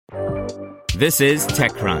This is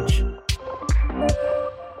TechCrunch.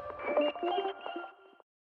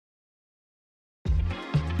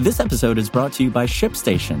 This episode is brought to you by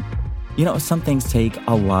ShipStation. You know, some things take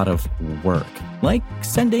a lot of work, like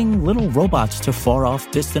sending little robots to far-off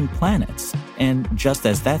distant planets. And just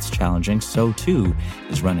as that's challenging, so too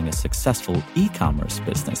is running a successful e-commerce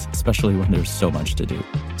business, especially when there's so much to do.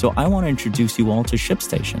 So I want to introduce you all to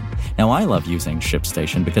ShipStation. Now, I love using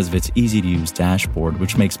ShipStation because of its easy-to-use dashboard,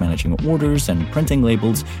 which makes managing orders and printing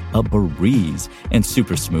labels a breeze and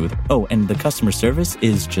super smooth. Oh, and the customer service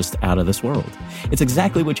is just out of this world. It's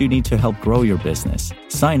exactly what you need to help grow your business.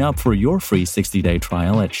 Sign up for your free 60-day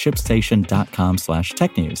trial at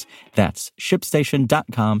shipstation.com/technews. That's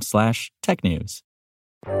shipstation.com/technews.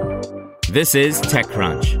 This is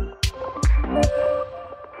TechCrunch.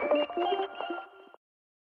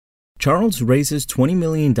 Charles raises $20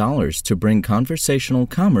 million to bring conversational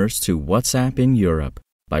commerce to WhatsApp in Europe,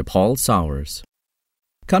 by Paul Sowers.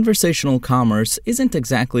 Conversational commerce isn't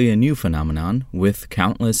exactly a new phenomenon, with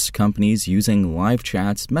countless companies using live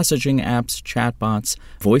chats, messaging apps, chatbots,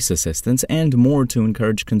 voice assistants, and more to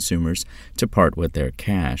encourage consumers to part with their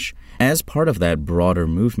cash. As part of that broader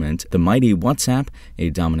movement, the mighty WhatsApp, a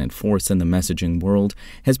dominant force in the messaging world,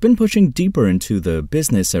 has been pushing deeper into the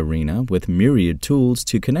business arena with myriad tools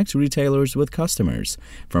to connect retailers with customers,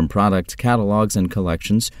 from product catalogs and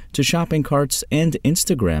collections to shopping carts and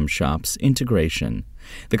Instagram Shops integration.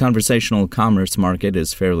 The conversational commerce market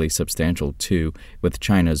is fairly substantial, too, with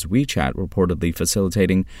China's WeChat reportedly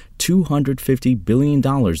facilitating $250 billion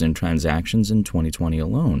in transactions in 2020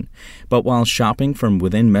 alone. But while shopping from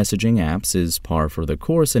within messaging apps is par for the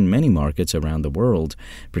course in many markets around the world,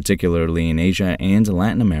 particularly in Asia and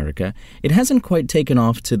Latin America, it hasn't quite taken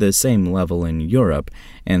off to the same level in Europe,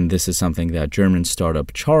 and this is something that German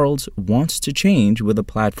startup Charles wants to change with a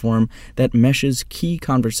platform that meshes key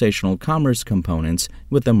conversational commerce components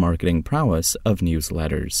with the marketing prowess of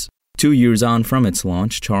newsletters. 2 years on from its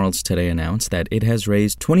launch, Charles today announced that it has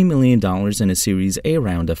raised $20 million in a Series A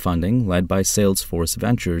round of funding led by Salesforce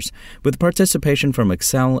Ventures, with participation from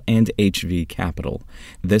Excel and HV Capital.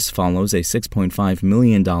 This follows a $6.5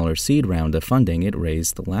 million seed round of funding it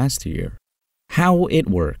raised last year. How it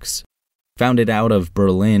works. Founded out of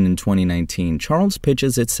Berlin in 2019, Charles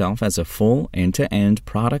pitches itself as a full end-to-end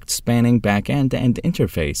product-spanning back-end and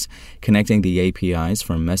interface, connecting the APIs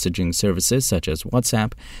from messaging services such as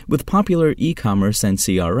WhatsApp with popular e-commerce and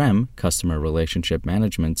CRM, customer relationship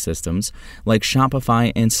management systems, like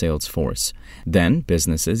Shopify and Salesforce. Then,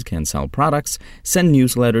 businesses can sell products, send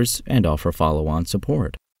newsletters, and offer follow-on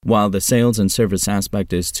support. While the sales and service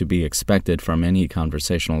aspect is to be expected from any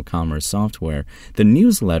conversational commerce software, the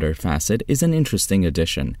newsletter facet is an interesting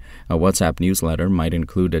addition. A WhatsApp newsletter might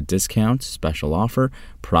include a discount, special offer,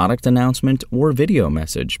 product announcement, or video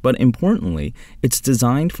message, but importantly, it's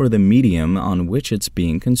designed for the medium on which it's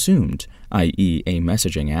being consumed, i.e. a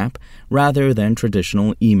messaging app, rather than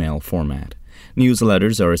traditional email format.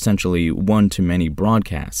 Newsletters are essentially one-to-many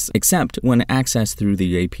broadcasts, except when accessed through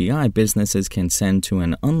the API, businesses can send to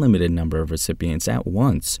an unlimited number of recipients at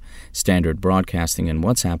once. Standard broadcasting in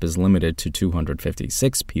WhatsApp is limited to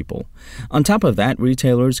 256 people. On top of that,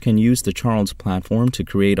 retailers can use the Charles platform to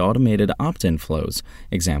create automated opt-in flows,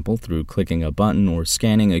 example through clicking a button or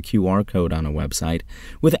scanning a QR code on a website,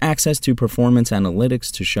 with access to performance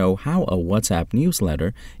analytics to show how a WhatsApp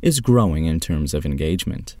newsletter is growing in terms of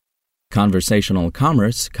engagement. Conversational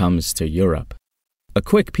commerce comes to Europe. A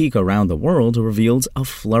quick peek around the world reveals a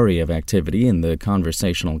flurry of activity in the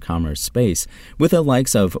conversational commerce space, with the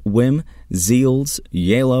likes of Wim, Zeals,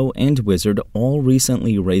 Yellow, and Wizard all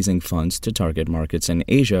recently raising funds to target markets in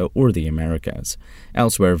Asia or the Americas.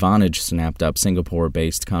 Elsewhere, Vonage snapped up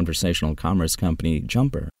Singapore-based conversational commerce company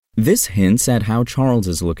Jumper. This hints at how Charles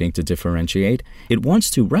is looking to differentiate. It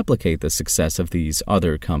wants to replicate the success of these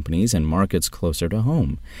other companies in markets closer to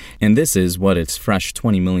home. And this is what its fresh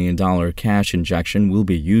 $20 million cash injection will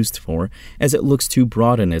be used for, as it looks to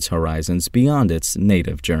broaden its horizons beyond its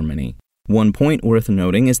native Germany. One point worth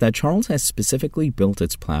noting is that Charles has specifically built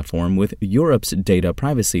its platform with Europe's data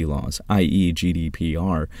privacy laws, i.e.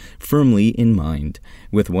 GDPR, firmly in mind.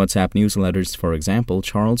 With WhatsApp newsletters, for example,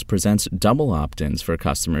 Charles presents double opt-ins for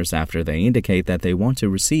customers after they indicate that they want to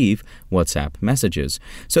receive WhatsApp messages.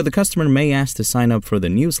 So the customer may ask to sign up for the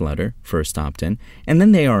newsletter, first opt-in, and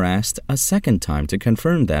then they are asked a second time to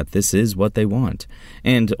confirm that this is what they want.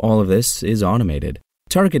 And all of this is automated.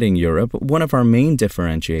 Targeting Europe, one of our main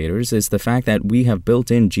differentiators is the fact that we have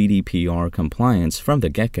built-in GDPR compliance from the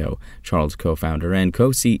get-go, Charles co-founder and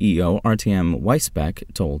co-CEO RTM Weisbeck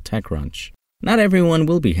told TechCrunch. Not everyone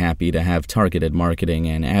will be happy to have targeted marketing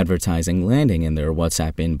and advertising landing in their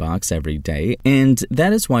WhatsApp inbox every day, and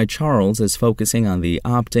that is why Charles is focusing on the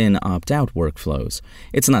opt-in, opt-out workflows.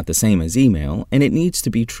 It's not the same as email, and it needs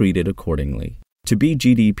to be treated accordingly. To be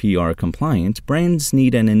GDPR compliant, brands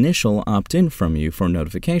need an initial opt-in from you for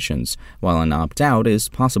notifications, while an opt-out is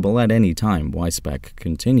possible at any time, Weisbeck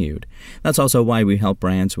continued. That's also why we help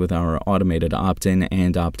brands with our automated opt-in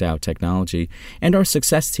and opt-out technology, and our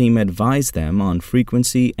success team advise them on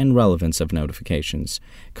frequency and relevance of notifications.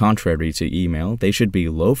 Contrary to email, they should be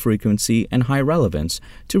low frequency and high relevance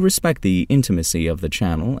to respect the intimacy of the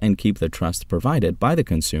channel and keep the trust provided by the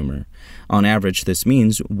consumer. On average, this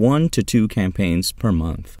means 1 to 2 campaigns per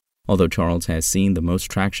month. Although Charles has seen the most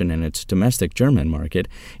traction in its domestic German market,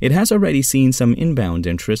 it has already seen some inbound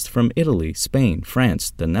interest from Italy, Spain,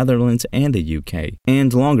 France, the Netherlands, and the UK,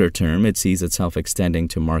 and longer term it sees itself extending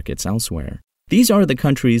to markets elsewhere. These are the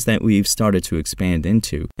countries that we've started to expand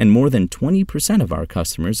into, and more than 20% of our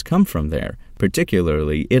customers come from there,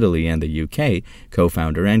 particularly Italy and the UK,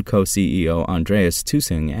 co-founder and co-CEO Andreas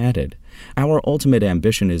Tusing added. Our ultimate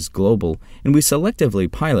ambition is global, and we selectively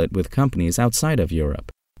pilot with companies outside of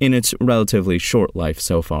Europe. In its relatively short life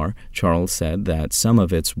so far, Charles said that some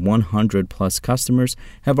of its 100-plus customers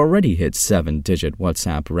have already hit 7-digit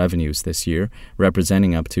WhatsApp revenues this year,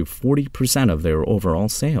 representing up to 40% of their overall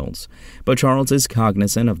sales. But Charles is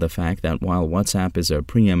cognizant of the fact that while WhatsApp is a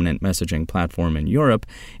preeminent messaging platform in Europe,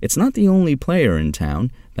 it's not the only player in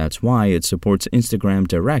town. That's why it supports Instagram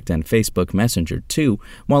Direct and Facebook Messenger too,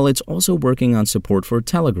 while it's also working on support for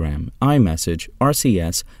Telegram, iMessage,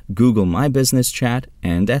 RCS, Google My Business Chat,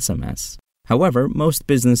 and SMS. However, most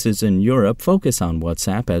businesses in Europe focus on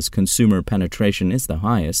WhatsApp as consumer penetration is the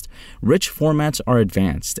highest, rich formats are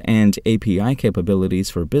advanced, and API capabilities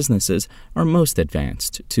for businesses are most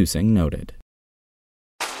advanced, Tusing noted.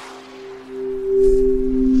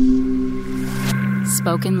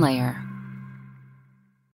 Spoken Layer.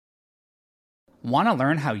 Want to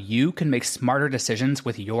learn how you can make smarter decisions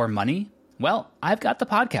with your money? Well, I've got the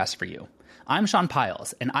podcast for you. I'm Sean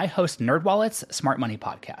Piles, and I host NerdWallet's Smart Money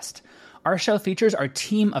Podcast. Our show features our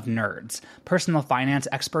team of nerds, personal finance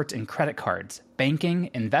experts in credit cards, banking,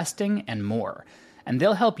 investing, and more. And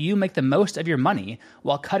they'll help you make the most of your money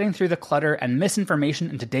while cutting through the clutter and misinformation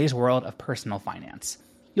in today's world of personal finance.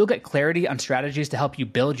 You'll get clarity on strategies to help you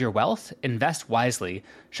build your wealth, invest wisely,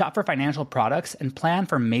 shop for financial products, and plan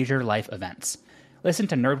for major life events. Listen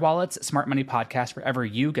to NerdWallet's Smart Money Podcast wherever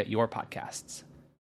you get your podcasts.